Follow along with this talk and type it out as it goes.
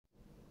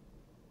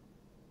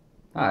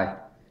Hi.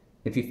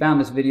 If you found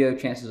this video,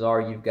 chances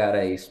are you've got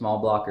a small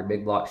block or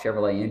big block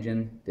Chevrolet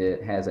engine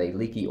that has a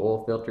leaky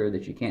oil filter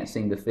that you can't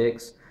seem to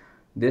fix.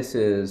 This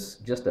is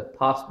just a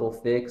possible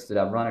fix that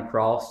I've run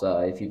across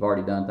if you've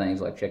already done things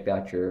like checked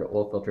out your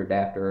oil filter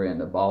adapter and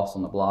the boss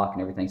on the block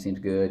and everything seems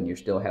good and you're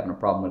still having a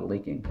problem with it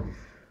leaking.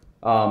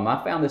 I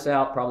found this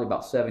out probably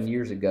about 7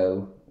 years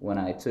ago when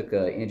I took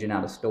an engine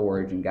out of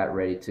storage and got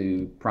ready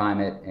to prime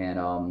it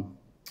and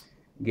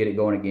get it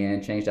going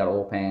again, changed out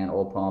oil pan,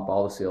 oil pump,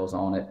 all the seals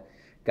on it.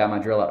 Got my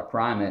drill out to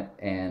prime it,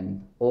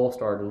 and oil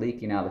started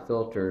leaking out of the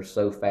filter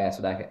so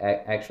fast that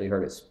I actually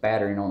heard it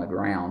spattering on the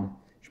ground,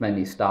 which made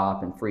me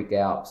stop and freak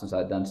out since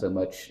I'd done so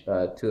much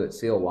to it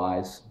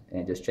seal-wise,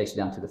 and just chased it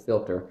down to the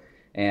filter.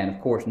 And of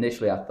course,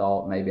 initially I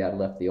thought maybe I'd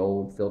left the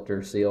old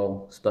filter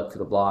seal stuck to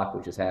the block,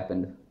 which has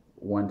happened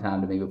one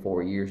time to me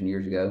before years and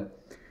years ago.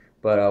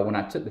 But when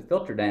I took the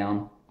filter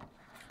down,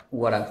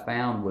 what I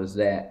found was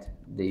that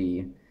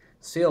the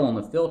seal on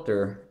the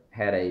filter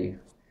had a,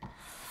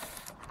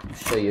 I'll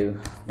show you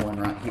one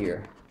right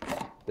here.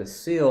 The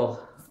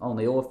seal on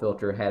the oil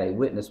filter had a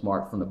witness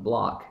mark from the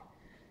block.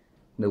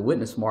 The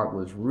witness mark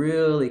was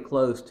really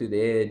close to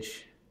the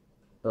edge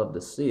of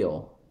the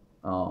seal,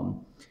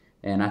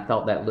 and I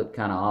thought that looked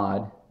kind of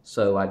odd.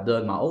 So I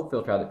dug my old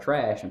filter out of the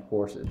trash, and of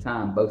course at the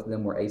time both of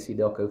them were AC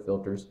Delco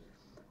filters.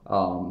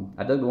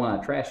 I dug the one out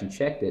of the trash and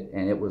checked it,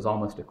 and it was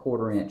almost a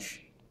 1/4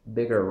 inch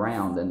bigger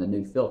around than the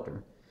new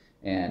filter.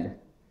 And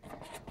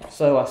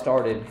so I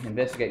started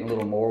investigating a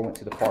little more, went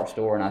to the parts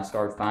store, and I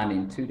started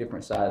finding two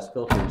different size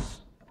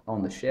filters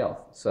on the shelf.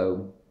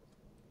 So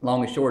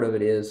long and short of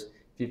it is,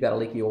 if you've got a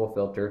leaky oil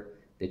filter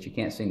that you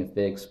can't seem to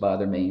fix by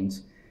other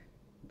means,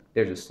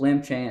 there's a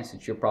slim chance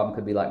that your problem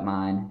could be like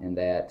mine, and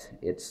that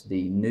it's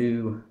the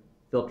new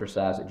filter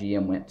size that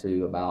GM went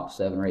to about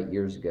 7 or 8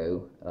 years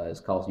ago is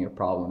causing you a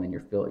problem, and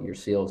your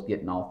seal's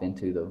getting off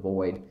into the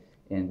void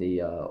in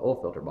the oil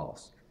filter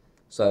boss.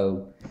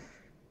 So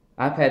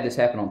I've had this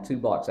happen on 2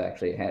 blocks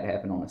actually. It had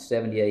happened on a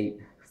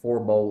 78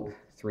 4-bolt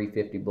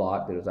 350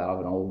 block that was out of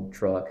an old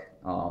truck,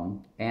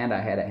 and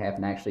I had it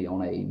happen actually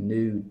on a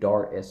new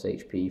Dart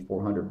SHP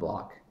 400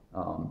 block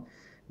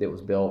that was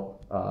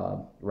built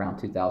around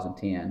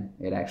 2010.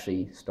 It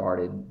actually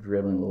started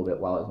dribbling a little bit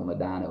while it was on the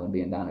dyno and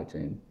being dyno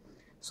tuned.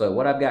 So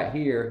what I've got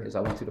here is I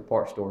went to the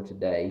parts store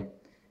today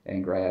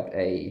and grabbed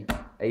a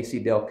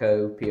AC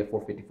Delco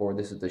PF454.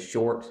 This is the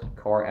short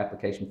car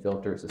application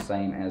filter. It's the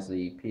same as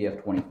the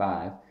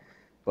PF25,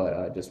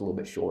 but just a little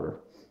bit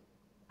shorter.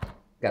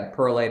 Got a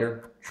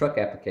perlator, truck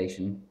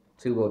application,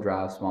 2-wheel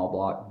drive, small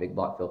block, big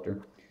block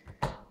filter.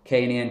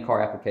 K&N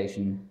car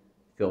application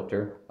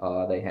filter.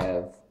 They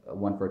have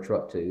one for a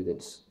truck too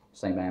that's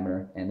same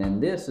diameter. And then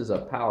this is a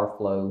power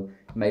flow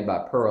made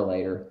by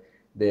Perlator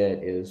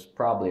that is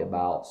probably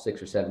about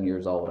 6 or 7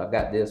 years old. I've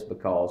got this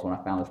because when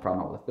I found this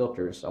problem with the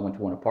filters, I went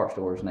to one of the parts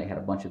stores and they had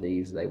a bunch of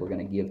these they were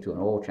going to give to an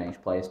oil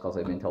change place because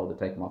they've been told to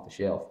take them off the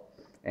shelf.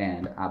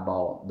 And I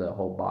bought the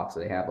whole box that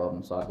they have of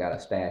them, so I've got a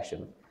stash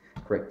of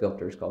correct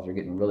filters because they're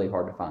getting really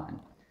hard to find.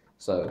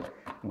 So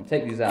I'm going to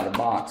take these out of the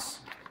box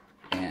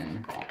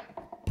and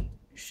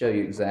show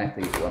you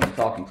exactly what I'm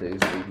talking to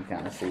so you can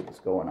kind of see what's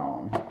going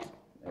on.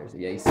 There's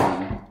the AC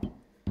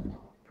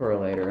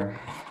Perlator,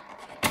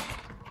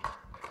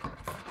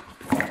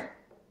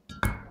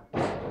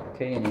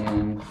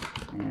 K&N,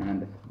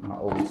 and my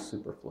old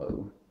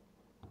Superflow.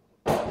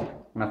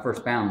 When I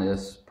first found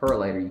this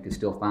Perlator, you could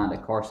still find a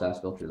car size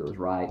filter that was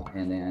right,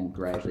 and then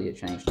gradually it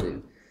changed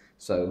too.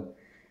 So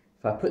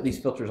if I put these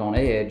filters on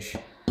edge,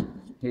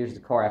 here's the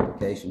car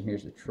application,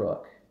 here's the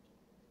truck.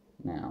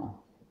 Now,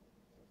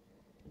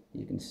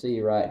 you can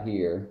see right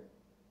here,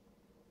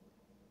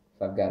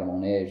 if I've got them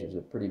on edge, there's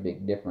a pretty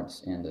big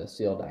difference in the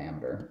seal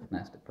diameter, and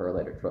that's the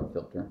Perlator truck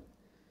filter.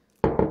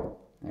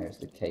 There's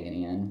the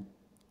K&N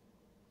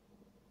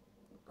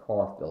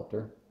car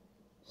filter,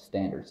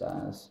 standard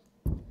size,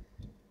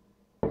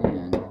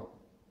 and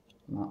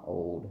my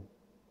old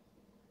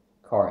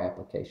car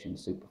application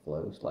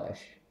Superflow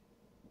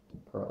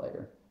 /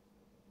 Perlator.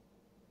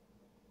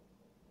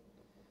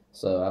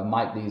 So I've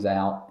mic'd these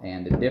out,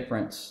 and the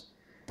difference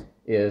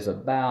is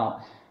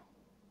about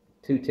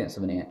 2/10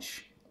 of an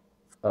inch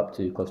up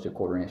to close to a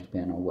 1/4 inch,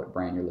 depending on what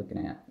brand you're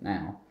looking at.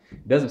 Now,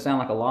 it doesn't sound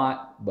like a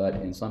lot, but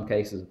in some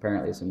cases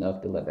apparently it's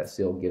enough to let that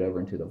seal get over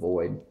into the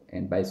void,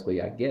 and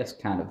basically I guess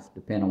kind of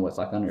depend on what's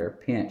like under a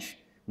pinch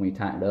when you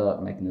tighten it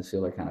up, making the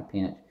seal kind of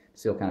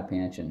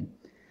pinch, and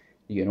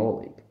you get an oil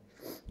leak.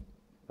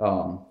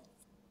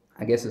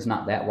 I guess it's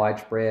not that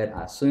widespread.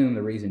 I assume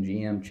the reason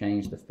GM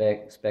changed the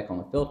spec on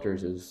the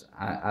filters is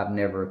I've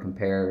never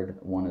compared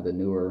one of the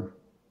newer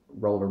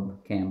roller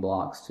cam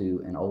blocks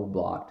to an old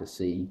block to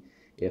see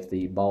if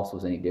the boss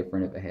was any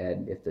different,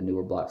 if the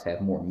newer blocks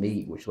have more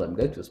meat, which let them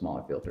go to a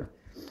smaller filter.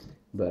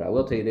 But I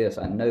will tell you this,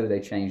 I know they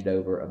changed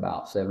over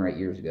about 7 or 8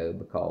 years ago,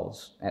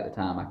 because at the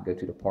time I could go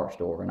to the parts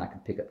store and I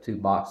could pick up 2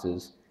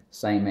 boxes,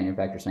 same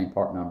manufacturer, same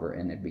part number,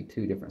 and there'd be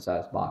 2 different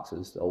size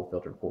boxes. The old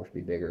filter, of course,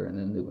 would be bigger and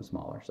the new one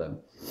smaller. So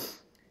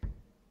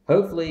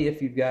hopefully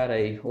if you've got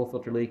a oil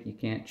filter leak you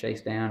can't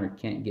chase down or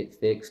can't get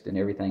fixed and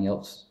everything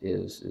else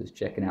is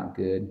checking out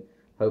good,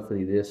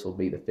 hopefully this will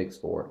be the fix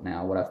for it.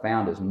 Now what I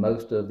found is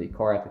most of the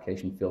car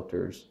application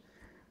filters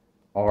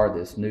are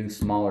this new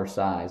smaller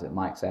size that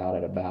mics out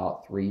at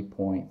about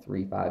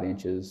 3.35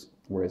 inches,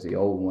 whereas the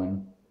old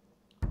one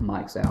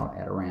mics out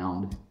at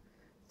around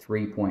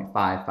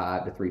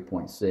 3.55 to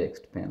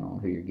 3.6 depending on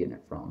who you're getting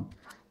it from.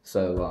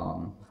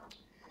 So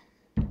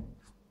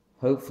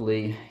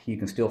hopefully you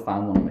can still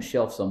find one on the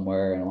shelf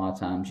somewhere, and a lot of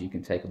times you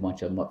can take a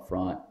bunch of them up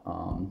front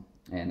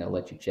and they'll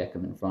let you check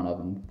them in front of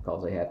them,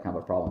 because they have kind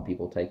of a problem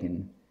people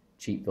taking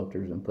cheap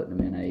filters and putting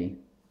them in a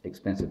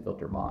expensive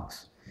filter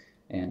box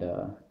and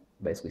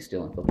basically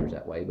stealing filters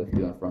that way. But if you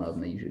do it in front of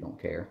them, they usually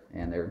don't care,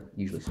 and they're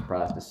usually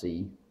surprised to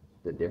see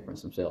the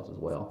difference themselves as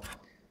well.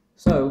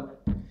 So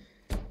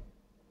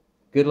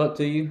good luck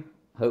to you.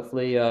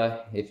 Hopefully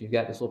if you've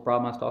got this little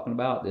problem I was talking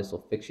about, this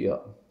will fix you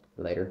up.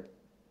 Later.